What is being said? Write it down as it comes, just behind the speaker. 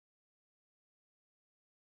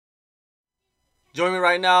Joining me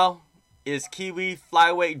right now is Kiwi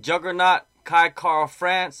flyweight juggernaut Kai Carl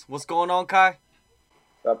France. What's going on, Kai?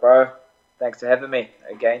 But bro, thanks for having me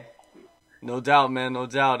again. No doubt, man. No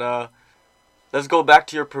doubt. Let's go back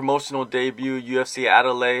to your promotional debut, UFC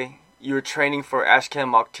Adelaide. You were training for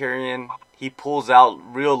Ashkan Mokhtarian. He pulls out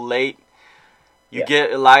real late. You Yeah,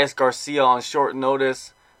 get Elias Garcia on short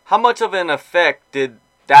notice. How much of an effect did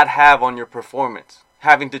that have on your performance,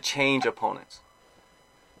 having to change opponents?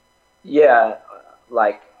 yeah.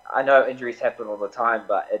 Like I know injuries happen all the time,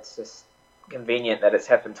 but it's just convenient that it's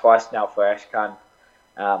happened twice now for Ashkan.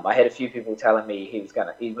 I had a few people telling me he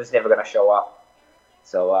was never gonna show up.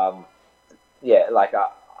 So yeah, like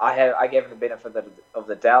I gave him the benefit of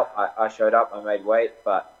the doubt. I showed up, I made weight,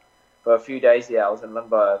 but for a few days, yeah, I was in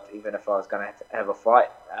limbo. Even if I was gonna have a fight,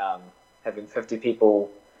 having 50 people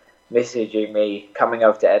messaging me coming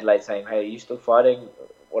over to Adelaide saying, "Hey, are you still fighting?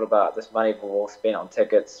 What about this money we've all spent on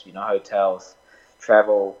tickets, hotels,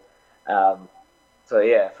 travel?" Um, so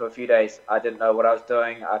yeah, for a few days, I didn't know what I was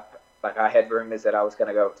doing. I had rumors that I was going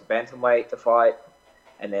to go up to bantamweight to fight,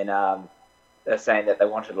 and then they're saying that they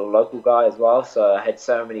wanted a local guy as well. So I had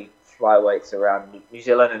so many flyweights around New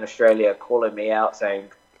Zealand and Australia calling me out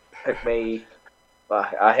saying, "Pick me."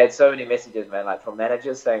 I had so many messages, man, like from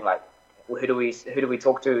managers saying like, who do we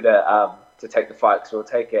talk to take the fight? Because we'll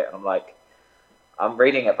take it. And I'm like, I'm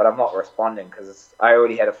reading it, but I'm not responding because I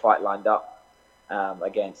already had a fight lined up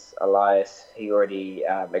against Elias. He already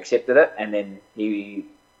accepted it, and then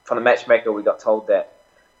from the matchmaker, we got told that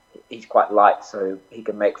he's quite light, so he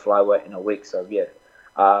can make flyweight in a week. So yeah,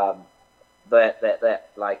 um,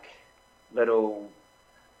 that like little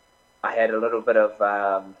I had a little bit of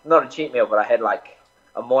not a cheat meal, but I had like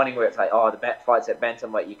a morning where it's like, oh, the bat fights at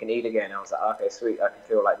bantamweight, you can eat again. I was like, okay, sweet, I can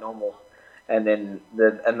feel like normal. And then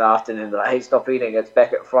in the afternoon, they're like, hey, stop eating, it's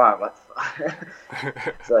back at fry. I'm like,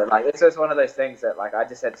 so like it's just one of those things that like I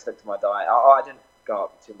just had to stick to my diet. I didn't go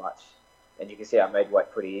up too much, and you can see I made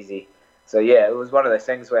weight pretty easy. So yeah, it was one of those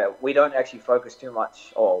things where we don't actually focus too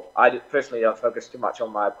much, or personally don't focus too much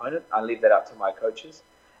on my opponent. I leave that up to my coaches,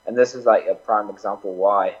 and this is like a prime example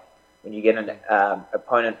why when you get an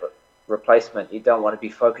opponent replacement, you don't want to be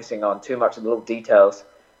focusing on too much of the little details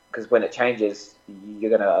because when it changes,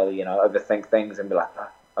 you're gonna overthink things and be like,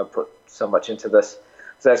 "Ah, I put so much into this."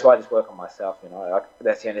 So that's why I just work on myself.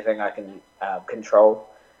 That's the only thing I can control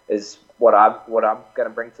is what I'm gonna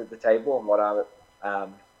bring to the table and what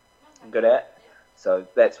I'm good at. So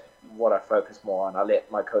that's what I focus more on. I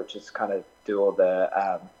let my coaches kind of do all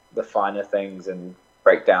the finer things and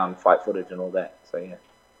break down fight footage and all that. So yeah.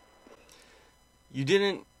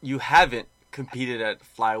 You haven't competed at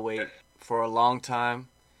flyweight for a long time.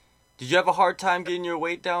 Did you have a hard time getting your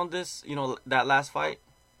weight down that last fight?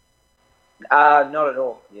 Not at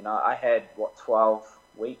all. I had 12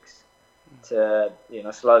 weeks to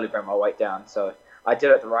slowly bring my weight down. So I did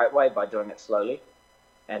it the right way by doing it slowly,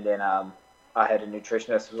 and then I had a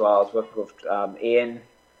nutritionist as well. I was working with Ian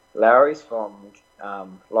Lowry's from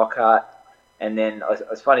Lockhart, and then it was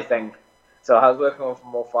a funny thing. So I was working with him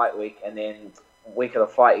more fight week, and then week of the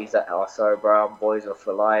fight, he's like, "Oh, sorry, bro, I'm boys with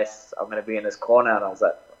Elias. I'm gonna be in his corner," and I was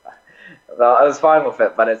like, "Well, I was fine with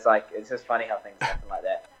it, but it's just funny how things happen like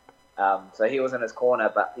that." So he was in his corner,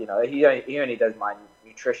 but he only does my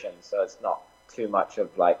nutrition, so it's not too much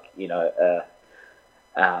of like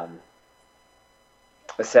um,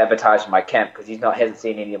 a sabotage my camp because he's not hasn't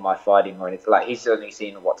seen any of my fighting or anything. Like he's only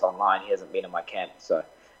seen what's online. He hasn't been in my camp, so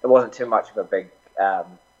it wasn't too much of a big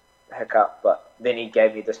hiccup. But then he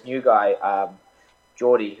gave me this new guy,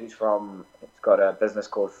 Geordie, he's got a business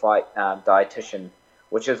called Fight Dietitian,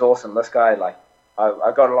 which is awesome. This guy, like,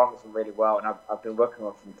 I got along with him really well, and I've been working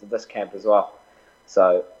with him to this camp as well.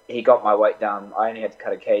 So he got my weight down. I only had to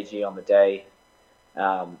cut a kg on the day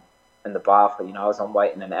um, in the bath. I was on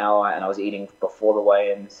weight in an hour, and I was eating before the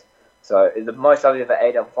weigh-ins. So the most I've ever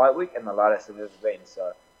ate on fight week, and the lightest I've ever been.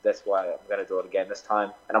 So that's why I'm going to do it again this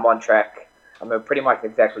time, and I'm on track. I'm pretty much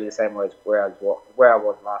exactly the same way as where I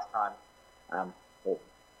was last time. Well,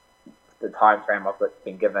 the time frame I've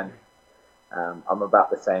been given, I'm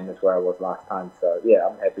about the same as where I was last time. So yeah,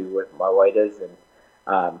 I'm happy with my weight is, and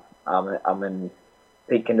I'm in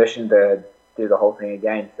peak condition to do the whole thing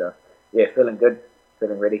again. So yeah, feeling good,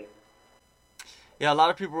 feeling ready. Yeah, a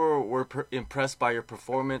lot of people were impressed by your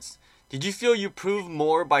performance. Did you feel you proved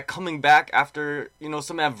more by coming back after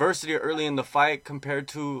some adversity early in the fight compared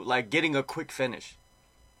to like getting a quick finish?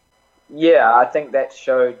 Yeah, I think that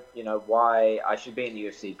showed why I should be in the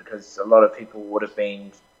UFC because a lot of people would have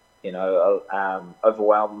been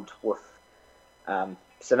overwhelmed with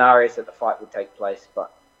scenarios that the fight would take place,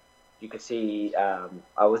 but you could see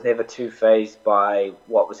I was never too phased by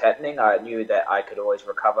what was happening. I knew that I could always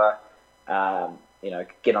recover,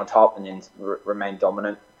 get on top and then remain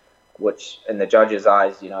dominant, which in the judges'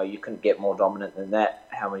 eyes, you couldn't get more dominant than that.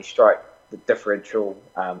 How many strike the differential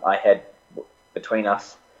I had between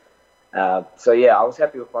us. So yeah, I was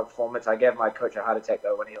happy with my performance. I gave my coach a heart attack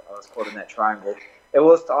though when I was caught in that triangle. It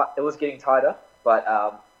was getting tighter,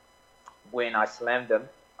 but when I slammed him,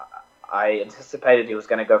 I anticipated he was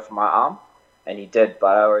going to go for my arm, and he did,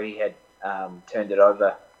 but I already had turned it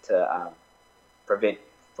over to prevent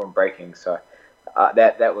from breaking. So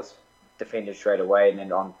that was defended straight away. And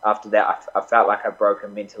then after that, I felt like I broke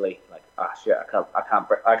him mentally. Like, shit,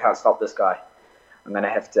 I can't stop this guy. I'm going to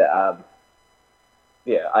have to.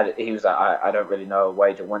 He was like, I don't really know a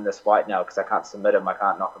way to win this fight now because I can't submit him, I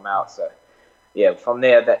can't knock him out. So yeah, from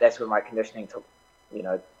there, that's where my conditioning took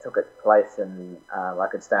its place, and I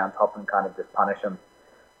could stay on top and kind of just punish him.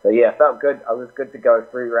 So yeah, it felt good. I was good to go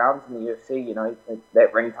 3 rounds in the UFC.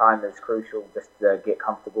 That ring time is crucial just to get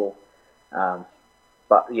comfortable.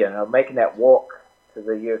 But making that walk to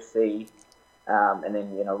the UFC, and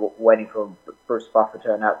then waiting for Bruce Buffer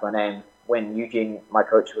to announce my name. When Eugene, my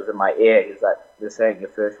coach, was in my ear, he was like, "They're saying your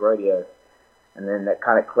first rodeo," and then that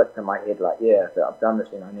kind of clicked in my head, like, yeah, I've done this,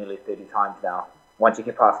 nearly 30 times now. Once you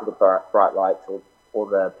get past all the bright lights, all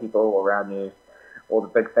the people around you, all the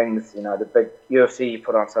big things, the big UFC you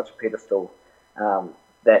put on such a pedestal,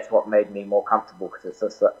 that's what made me more comfortable because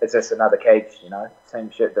it's just another cage,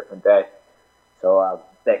 same shit, different day. So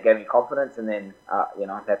that gave me confidence, and then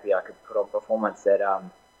I'm happy I could put on performance that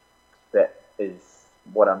is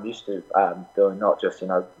what I'm used to doing, not just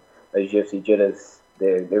those UFC jitters.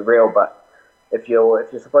 They're real, but if you're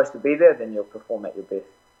supposed to be there, then you'll perform at your best.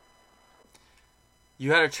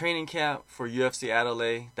 You had a training camp for UFC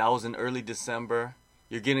Adelaide. That was in early December.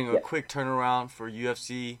 You're getting a quick turnaround for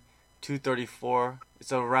UFC 234.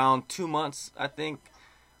 It's around 2 months, I think.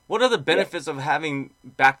 What are the benefits of having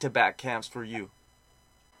back-to-back camps for you?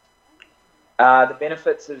 The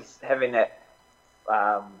benefits is having that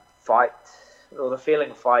fight, or the feeling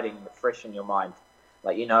of fighting fresh in your mind.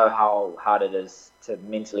 Like, how hard it is to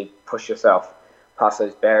mentally push yourself past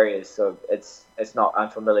those barriers. So it's not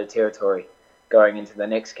unfamiliar territory. Going into the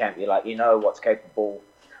next camp, you're like, what's capable.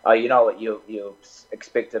 You know what you're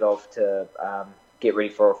expected of to get ready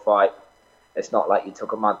for a fight. It's not like you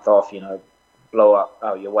took a month off, blow up,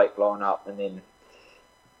 your weight blowing up, and then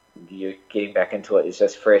you're getting back into it. It's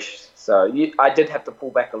just fresh. So I did have to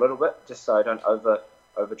pull back a little bit just so I don't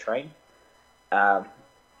overtrain.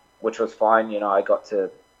 Which was fine. I got to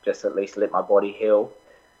just at least let my body heal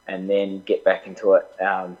and then get back into it.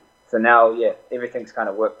 So now, everything's kind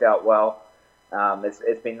of worked out well.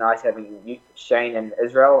 It's been nice having Shane and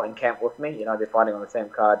Israel in camp with me. They're fighting on the same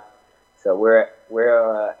card. So we're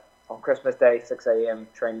on Christmas Day, 6 a.m.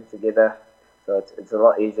 training together. So it's a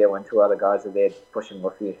lot easier when 2 other guys are there pushing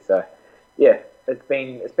with you. So yeah, it's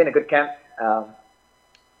been a good camp.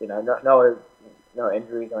 No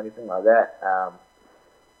injuries or anything like that.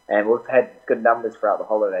 And we've had good numbers throughout the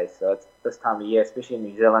holidays. So it's this time of year, especially in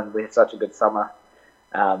New Zealand, we have such a good summer.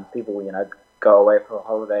 People, go away for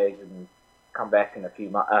holidays and come back in a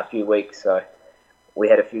few weeks. So we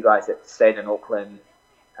had a few guys that stayed in Auckland.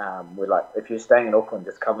 We're like, if you're staying in Auckland,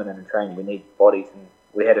 just come in and train. We need bodies, and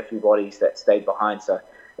we had a few bodies that stayed behind. So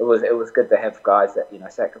it was good to have guys that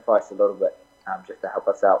sacrificed a little bit just to help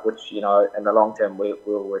us out. Which in the long term,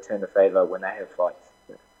 we'll return the favor when they have fights.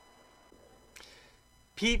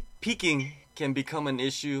 Peaking can become an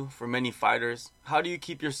issue for many fighters. How do you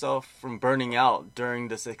keep yourself from burning out during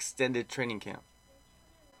this extended training camp?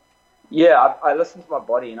 Yeah, I listen to my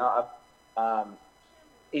body.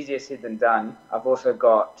 Easier said than done. I've also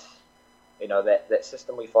got, that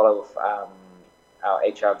system we follow with our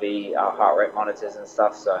HRV, our heart rate monitors and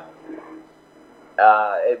stuff. So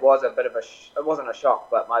it was a bit of it wasn't a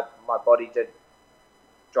shock, but my body did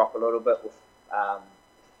drop a little bit with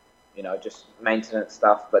just maintenance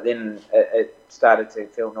stuff. But then it started to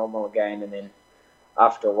feel normal again, and then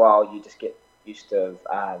after a while, you just get used to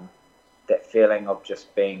that feeling of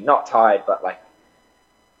just being not tired, but like,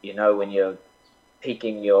 when you're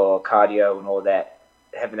peaking your cardio and all that,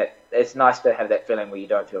 having it, it's nice to have that feeling where you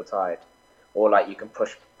don't feel tired, or like you can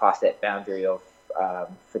push past that boundary of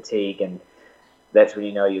fatigue, and that's when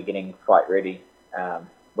you're getting fight ready.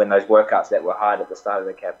 When those workouts that were hard at the start of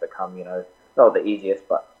the camp become, not the easiest,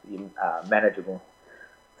 but manageable.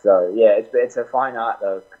 So yeah, it's a fine art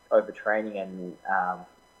though, overtraining and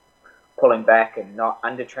pulling back and not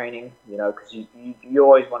undertraining. Because you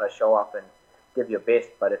always want to show up and give your best,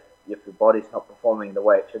 but if your body's not performing the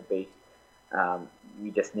way it should be,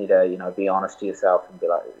 You just need to, be honest to yourself and be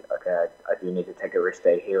like, okay, I do need to take a rest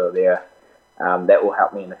day here or there. That will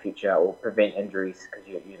help me in the future or prevent injuries because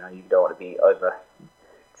you don't want to be over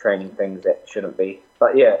training things that shouldn't be.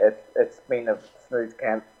 But yeah, it's been a smooth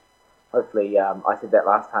camp. Hopefully, I said that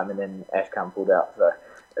last time and then Ashkan pulled out. So,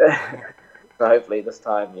 so hopefully this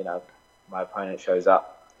time, my opponent shows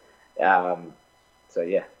up. So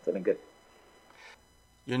yeah, feeling good.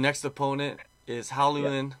 Your next opponent is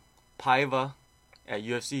Raulian Paiva at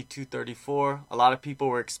UFC 234. A lot of people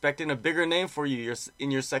were expecting a bigger name for you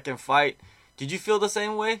in your second fight. Did you feel the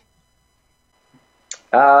same way?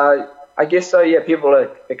 I guess so. Yeah, people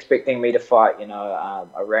are expecting me to fight,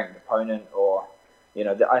 a ranked opponent, or,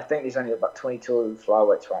 I think there's only about 22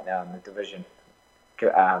 flyweights right now in the division.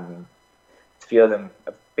 A few of them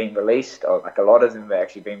have been released, or like a lot of them have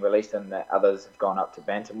actually been released, and the others have gone up to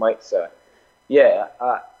bantamweight. So, yeah,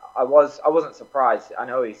 I wasn't surprised. I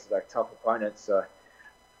know he's like tough opponent, so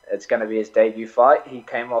it's going to be his debut fight. He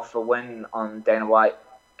came off a win on Dana White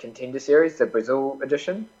Contender Series, the Brazil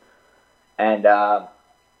edition, and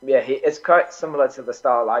it's quite similar to the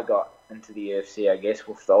style I got into the UFC, I guess,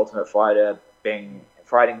 with the Ultimate Fighter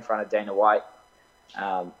fighting in front of Dana White.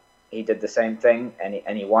 He did the same thing,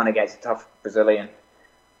 and he won against a tough Brazilian.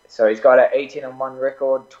 So he's got an 18-1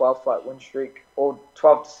 record, 12-fight win streak, all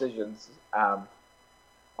 12 decisions on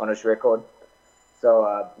his record.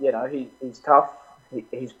 So he's tough.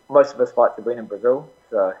 He's most of his fights have been in Brazil,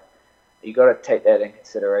 so you got to take that in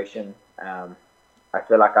consideration. I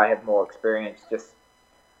feel like I have more experience just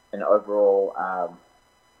in overall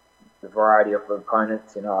the variety of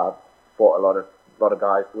opponents. I've fought a lot of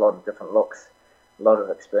guys, a lot of different looks, a lot of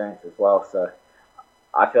experience as well. So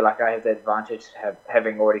I feel like I have the advantage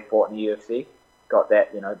having already fought in the UFC. Got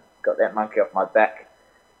that monkey off my back.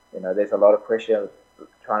 There's a lot of pressure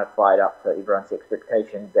trying to fight up to everyone's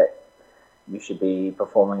expectations that you should be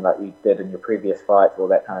performing like you did in your previous fights, all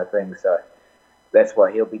that kind of thing. So that's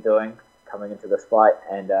what he'll be doing coming into this fight.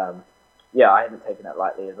 And I haven't taken it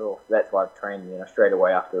lightly at all. So that's why I've trained, straight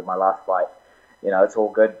away after my last fight. It's all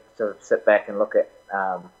good to sit back and look at,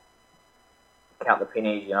 count the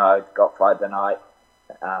pennies. I got fight the night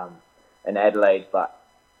in Adelaide, but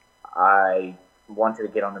I wanted to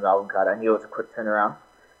get on the Melbourne card. I knew it was a quick turnaround,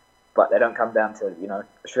 but they don't come down to,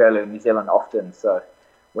 Australia and New Zealand often. So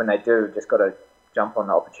when they do, just got to jump on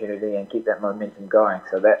the opportunity and keep that momentum going.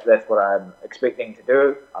 So that's what I'm expecting to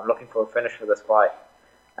do. I'm looking for a finish for this fight.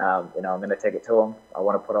 I'm going to take it to him. I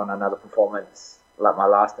want to put on another performance like my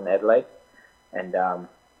last in Adelaide, and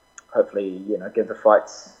hopefully, give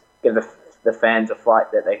the fans a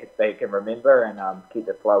fight that they can remember, and keep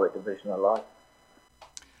the flyweight division alive.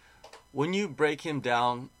 When you break him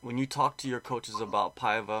down, when you talk to your coaches about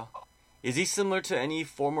Paiva, is he similar to any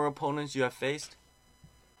former opponents you have faced?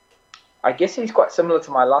 I guess he's quite similar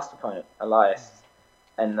to my last opponent, Elias,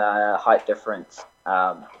 in the height difference,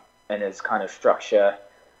 and his kind of structure.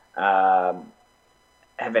 I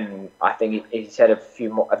think he's had a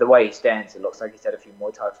few more. The way he stands, it looks like he's had a few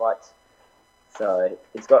Muay Thai fights. So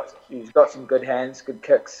he's got some good hands, good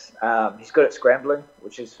kicks. He's good at scrambling,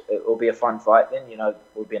 it will be a fun fight. Then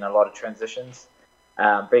we'll be in a lot of transitions.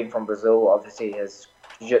 Being from Brazil, obviously his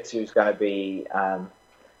jiu-jitsu is going to be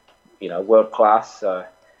world class. So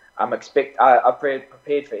I'm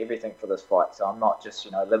prepared for everything for this fight. So I'm not just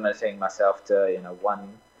limiting myself to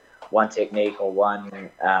one technique or one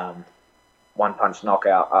punch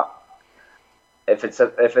knockout. If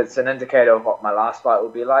it's an indicator of what my last fight will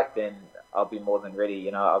be like, then I'll be more than ready.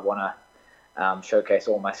 I want to showcase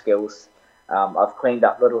all my skills. I've cleaned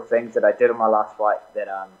up little things that I did in my last fight that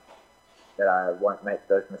I won't make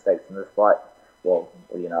those mistakes in this fight. Well,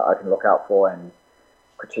 I can look out for and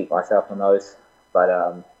critique myself on those. But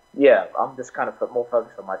I'm just kind of more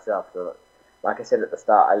focused on myself. So, like I said at the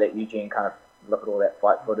start, I let Eugene kind of look at all that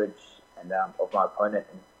fight footage and of my opponent,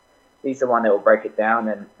 and he's the one that will break it down,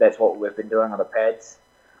 and that's what we've been doing on the pads.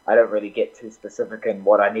 I don't really get too specific in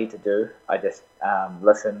what I need to do. I just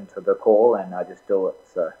listen to the call and I just do it.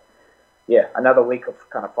 So, another week of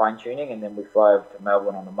kind of fine tuning, and then we fly over to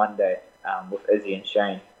Melbourne on a Monday with Izzy and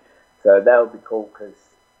Shane. So that'll be cool because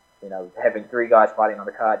having three guys fighting on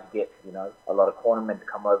the card, you get a lot of cornermen to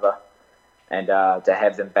come over, and to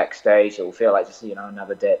have them backstage, it will feel like just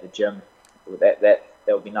another day at the gym. That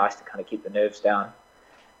would be nice to kind of keep the nerves down,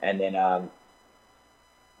 and then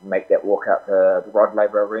make that walk out to the Rod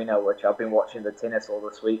Laver Arena, which I've been watching the tennis all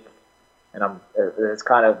this week, and it's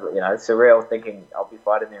kind of surreal thinking I'll be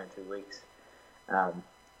fighting there in 2 weeks.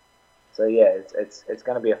 It's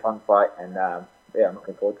going to be a fun fight, and I'm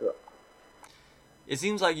looking forward to it. It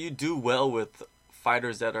seems like you do well with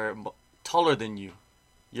fighters that are taller than you.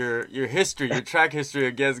 your history, your track history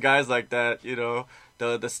against guys like that. You know,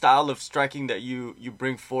 the style of striking that you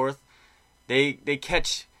bring forth, they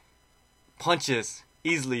catch punches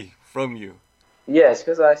easily from you. Yeah, it's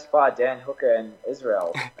because I spar Dan Hooker and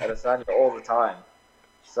Israel at Adesanya all the time.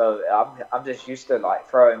 So I'm just used to like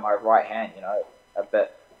throwing my right hand, you know, a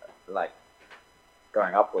bit like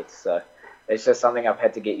going upwards. So it's just something I've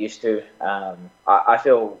had to get used to. I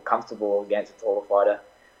feel comfortable against a taller fighter.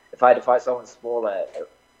 If I had to fight someone smaller,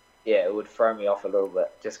 it would throw me off a little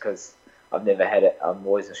bit just because I've never had it. I'm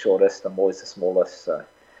always the shortest. I'm always the smallest. So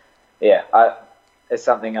yeah, it's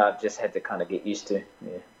something I've just had to kind of get used to.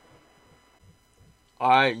 Yeah. All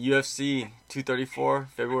right, UFC 234,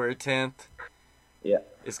 February 10th. Yeah.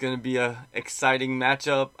 It's going to be a exciting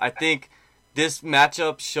matchup. I think this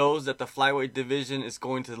matchup shows that the flyweight division is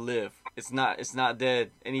going to live. It's not dead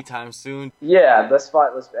anytime soon. Yeah, this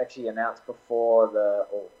fight was actually announced before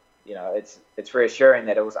it's reassuring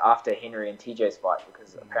that it was after Henry and TJ's fight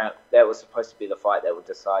because apparently that was supposed to be the fight that would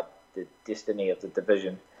decide the destiny of the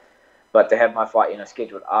division. But to have my fight,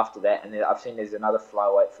 scheduled after that, and then I've seen there's another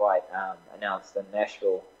flyweight fight announced in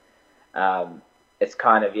Nashville. It's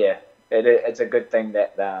kind of it's a good thing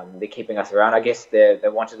that they're keeping us around. I guess they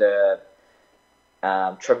wanted to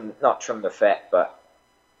not trim the fat, but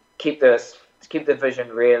keep the division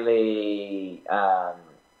really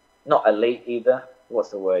not elite either. What's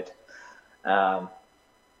the word?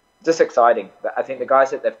 Just exciting. I think the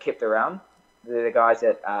guys that they've kept around, they're the guys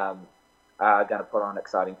that are going to put on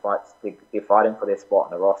exciting fights. They're fighting for their spot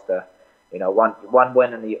in the roster. One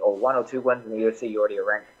win one or two wins in the UFC, you're already a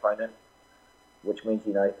ranked opponent, which means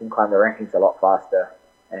you can climb the rankings a lot faster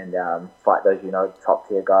and fight those top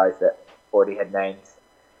tier guys that already had names.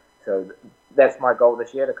 So that's my goal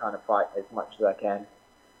this year, to kind of fight as much as I can,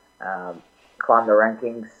 climb the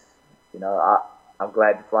rankings. I'm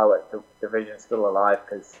glad the flyweight division is still alive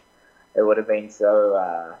because it would have been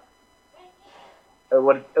so. It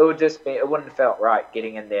wouldn't have felt right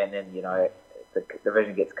getting in there and then the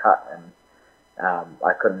division gets cut and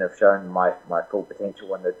I couldn't have shown my full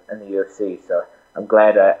potential in the UFC. So I'm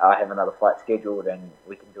glad I have another fight scheduled and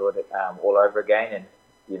we can do it all over again.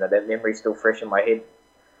 And that memory's still fresh in my head.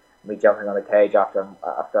 Me jumping on the cage after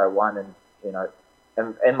I won, and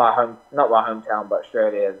in my home, not my hometown, but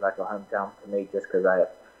Australia is like a hometown to me, just because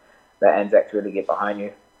the Anzacs really get behind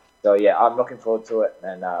you. So yeah, I'm looking forward to it,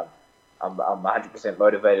 and I'm 100%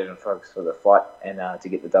 motivated and focused for the fight and to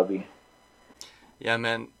get the W. Yeah,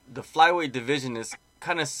 man, the flyweight division is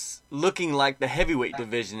kind of looking like the heavyweight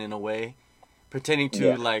division in a way, pretending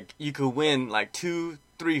to like you could win like 2-3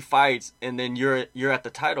 fights and then you're at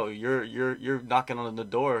the title. You're knocking on the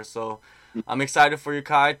door. So I'm excited for you,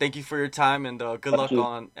 Kai. Thank you for your time and good luck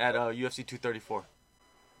at UFC 234.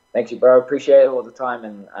 Thank you, bro. Appreciate it all the time,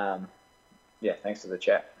 and thanks for the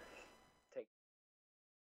chat.